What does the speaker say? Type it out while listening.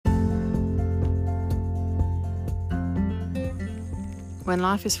When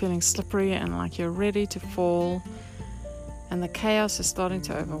life is feeling slippery and like you're ready to fall and the chaos is starting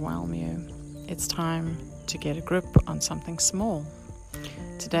to overwhelm you, it's time to get a grip on something small.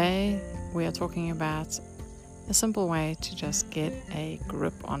 Today we are talking about a simple way to just get a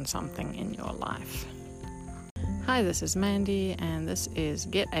grip on something in your life. Hi, this is Mandy, and this is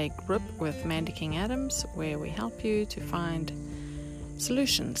Get a Grip with Mandy King Adams, where we help you to find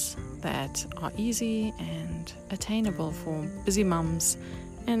solutions that are easy and attainable for busy mums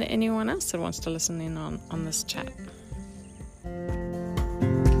and anyone else that wants to listen in on this chat.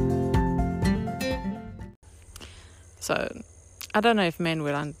 So, I don't know if men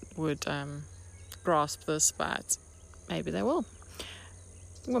would grasp this, but maybe they will.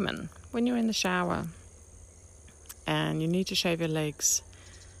 Women, when you're in the shower and you need to shave your legs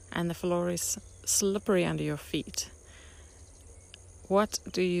and the floor is slippery under your feet, what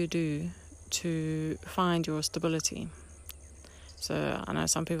do you do to find your stability? So I know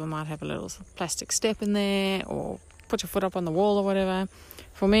some people might have a little plastic step in there or put your foot up on the wall or whatever.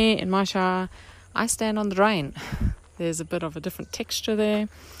 For me, in my shower, I stand on the drain. There's a bit of a different texture there.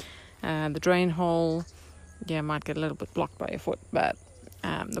 The drain hole, might get a little bit blocked by your foot, but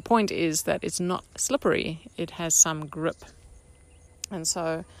the point is that it's not slippery. It has some grip. And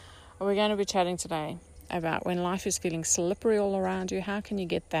so we're going to be chatting today about when life is feeling slippery all around you, how can you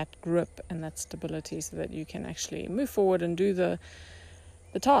get that grip and that stability so that you can actually move forward and do the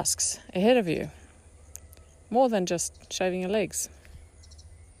tasks ahead of you, more than just shaving your legs.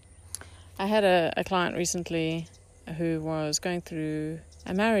 I had a client recently who was going through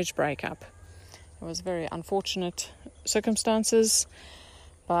a marriage breakup. It was very unfortunate circumstances,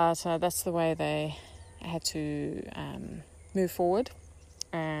 but that's the way they had to move forward.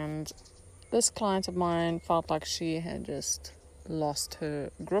 And this client of mine felt like she had just lost her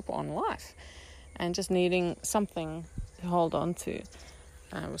grip on life and just needing something to hold on to.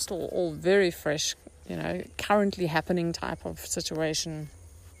 It was still all very fresh, currently happening type of situation.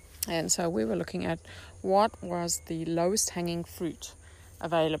 And so we were looking at what was the lowest hanging fruit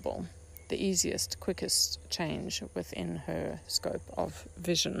available, the easiest, quickest change within her scope of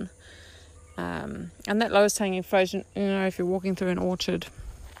vision. And that lowest hanging fruit, if you're walking through an orchard,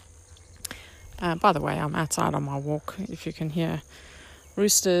 by the way, I'm outside on my walk. If you can hear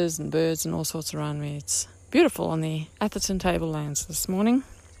roosters and birds and all sorts around me, it's beautiful on the Atherton Tablelands this morning.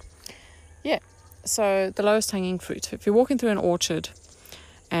 So the lowest hanging fruit. If you're walking through an orchard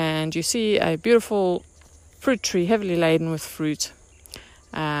and you see a beautiful fruit tree heavily laden with fruit,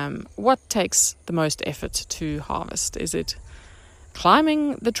 what takes the most effort to harvest? Is it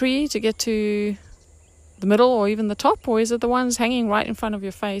climbing the tree to get to the middle or even the top, or is it the ones hanging right in front of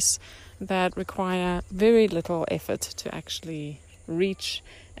your face that require very little effort to actually reach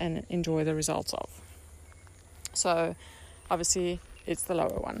and enjoy the results of? So obviously it's the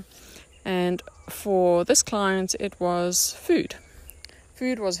lower one. And for this client, it was food.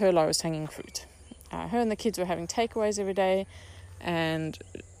 Food was her lowest hanging fruit. Her and the kids were having takeaways every day, and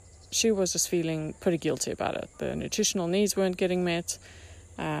she was just feeling pretty guilty about it. The nutritional needs weren't getting met.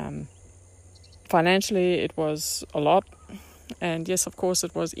 Financially, it was a lot. And yes, of course,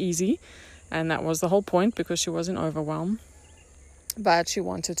 it was easy. And that was the whole point, because she was in overwhelm. But she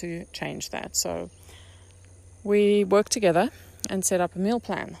wanted to change that. So we worked together and set up a meal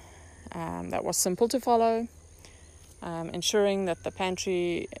plan that was simple to follow, ensuring that the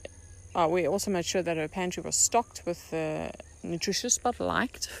pantry... we also made sure that her pantry was stocked with nutritious but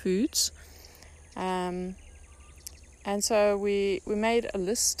liked foods. And so we made a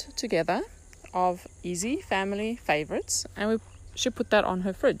list together of easy family favorites, and she put that on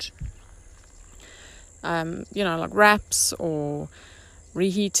her fridge. Like wraps or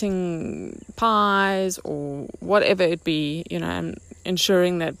reheating pies or whatever it be, and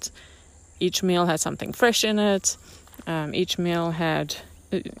ensuring that each meal had something fresh in it. Each meal had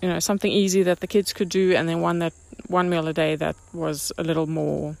something easy that the kids could do, and then one meal a day that was a little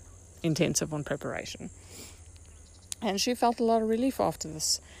more intensive on preparation. And she felt a lot of relief after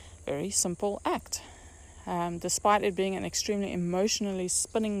this very simple act. Despite it being an extremely emotionally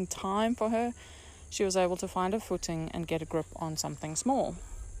spinning time for her, she was able to find her footing and get a grip on something small.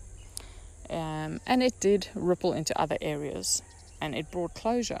 And it did ripple into other areas, and it brought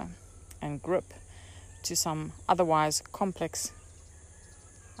closure and grip to some otherwise complex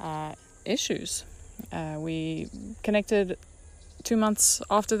issues. We connected 2 months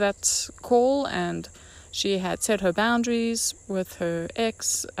after that call, and she had set her boundaries with her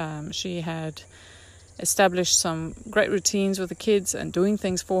ex. She had established some great routines with the kids and doing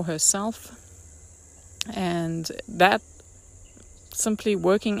things for herself. And that simply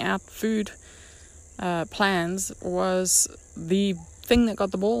working out food plans was the thing that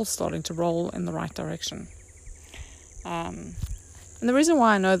got the ball starting to roll in the right direction. And the reason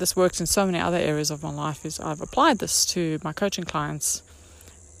why I know this works in so many other areas of my life is I've applied this to my coaching clients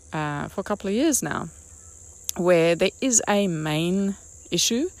for a couple of years now, where there is a main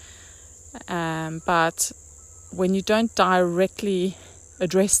issue, but when you don't directly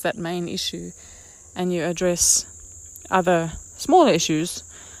address that main issue and you address other smaller issues,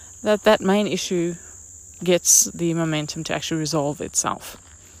 that main issue gets the momentum to actually resolve itself.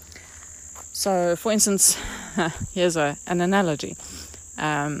 So, for instance, here's an analogy.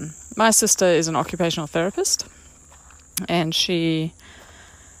 My sister is an occupational therapist, and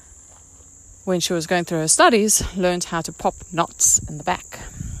when she was going through her studies, learned how to pop knots in the back.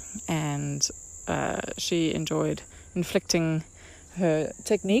 And she enjoyed inflicting her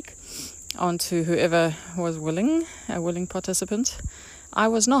technique onto whoever was a willing participant. I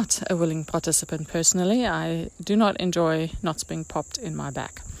was not a willing participant personally. I do not enjoy knots being popped in my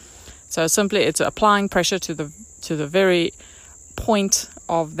back. So simply it's applying pressure to the very point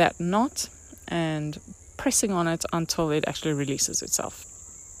of that knot and pressing on it until it actually releases itself.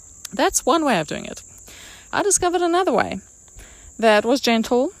 That's one way of doing it. I discovered another way that was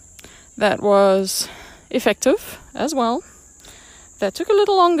gentle, that was effective as well, that took a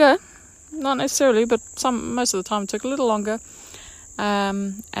little longer, not necessarily, but most of the time it took a little longer,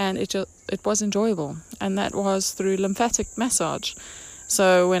 and it was enjoyable, and that was through lymphatic massage.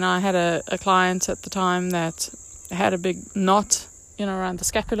 So when I had a client at the time that had a big knot, around the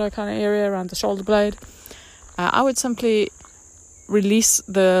scapular kind of area, around the shoulder blade, I would simply release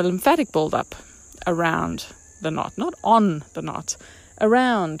the lymphatic buildup around the knot, not on the knot,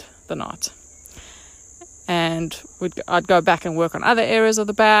 around the knot. And I'd go back and work on other areas of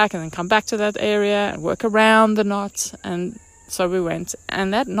the back and then come back to that area and work around the knot. And so we went,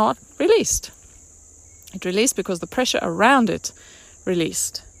 and that knot released. It released because the pressure around it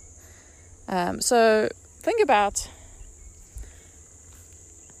released. So think about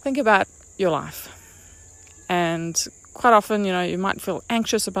your life. And quite often, you might feel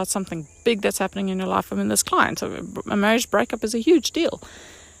anxious about something big that's happening in your life. I mean, this client, a marriage breakup is a huge deal.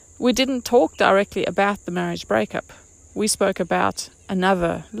 We didn't talk directly about the marriage breakup. We spoke about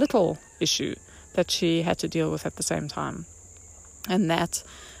another little issue that she had to deal with at the same time. And that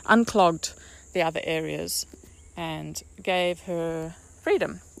unclogged the other areas and gave her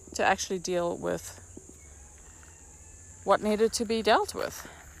freedom to actually deal with what needed to be dealt with.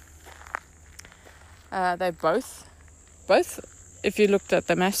 They both, if you looked at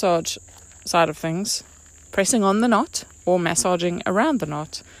the massage side of things, pressing on the knot or massaging around the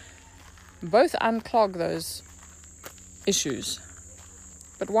knot, both unclog those issues.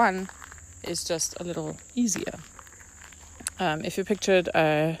 But one is just a little easier. If you pictured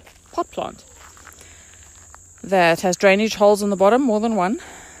a pot plant that has drainage holes in the bottom, more than one,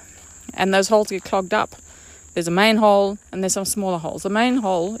 and those holes get clogged up. There's a main hole and there's some smaller holes. The main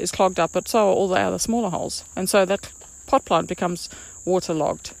hole is clogged up, but so are all the other smaller holes. And so that pot plant becomes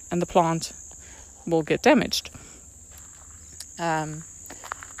waterlogged and the plant will get damaged.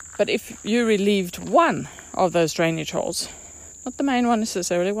 But if you relieved one of those drainage holes, not the main one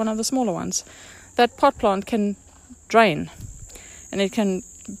necessarily, one of the smaller ones, that pot plant can drain and it can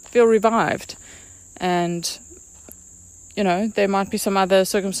feel revived. And, there might be some other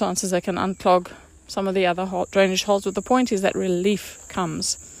circumstances that can unclog some of the other drainage holes, but the point is that relief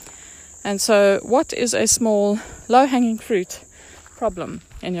comes. And so what is a small, low-hanging fruit problem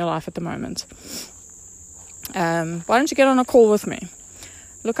in your life at the moment? Why don't you get on a call with me?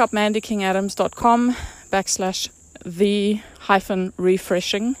 Look up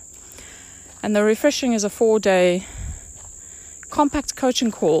mandykingadams.com/the-refreshing. And the refreshing is a 4-day compact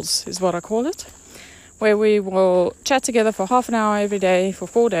coaching calls, is what I call it, where we will chat together for half an hour every day for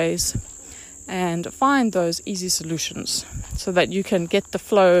 4 days and find those easy solutions so that you can get the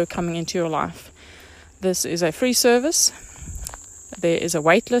flow coming into your life. This is a free service. There is a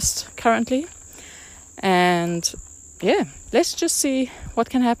wait list currently. And let's just see what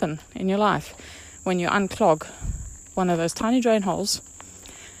can happen in your life when you unclog one of those tiny drain holes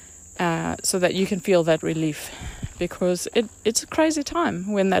so that you can feel that relief, because it's a crazy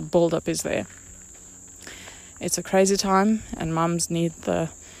time when that build-up is there. It's a crazy time, and mums need the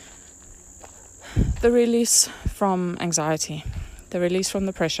release from anxiety, the release from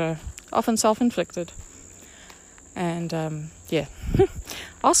the pressure, often self-inflicted. And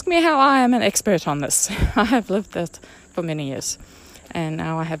ask me how I am an expert on this. I have lived that for many years, and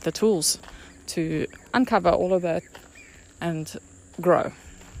now I have the tools to uncover all of that and grow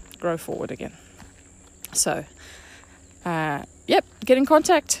forward again. So get in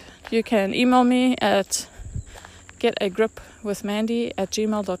contact. You can email me at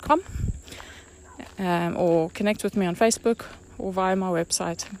getagripwithmandy@gmail.com, or connect with me on Facebook or via my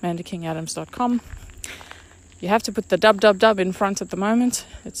website, mandykingadams.com. You have to put the dub in front at the moment.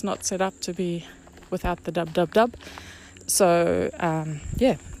 It's not set up to be without the dub. So,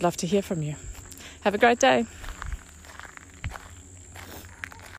 love to hear from you. Have a great day.